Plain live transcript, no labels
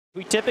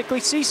We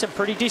typically see some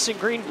pretty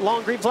decent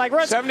long green flag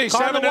runs.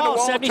 77 in the wall,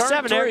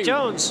 77, Erik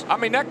Jones. I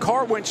mean, that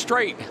car went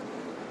straight.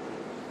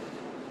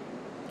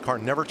 Car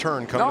never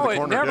turned coming to the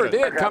corner. No, it never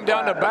did. It? Come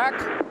down the back.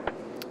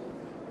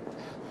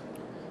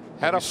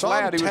 Had a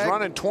flat. He was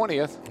running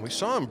 20th. We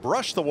saw him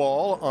brush the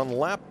wall on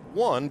lap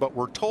 1, but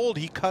we're told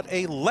he cut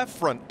a left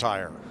front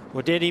tire.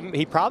 Well, did he?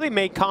 He probably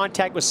made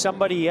contact with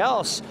somebody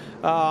else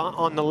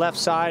on the left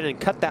side and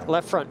cut that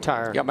left front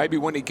tire. Yeah, maybe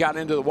when he got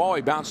into the wall,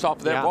 he bounced off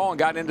that wall and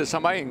got into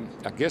somebody. And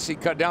I guess he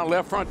cut down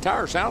left front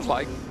tire, sounds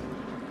like.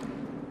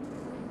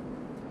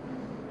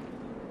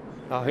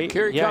 Oh,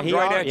 Here he comes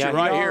right at you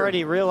right he here.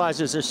 already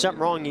realizes there's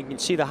something wrong. You can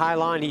see the high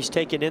line he's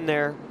taken in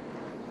there.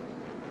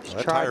 Well,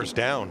 that tire's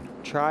down.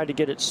 Tried to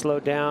get it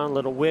slowed down, a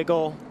little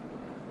wiggle,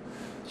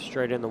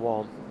 straight in the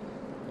wall.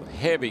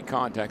 Heavy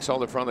contact. Saw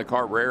the front of the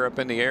car rear up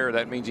in the air.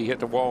 That means he hit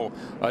the wall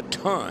a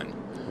ton.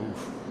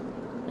 Oof.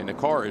 And the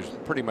car is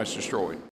pretty much destroyed.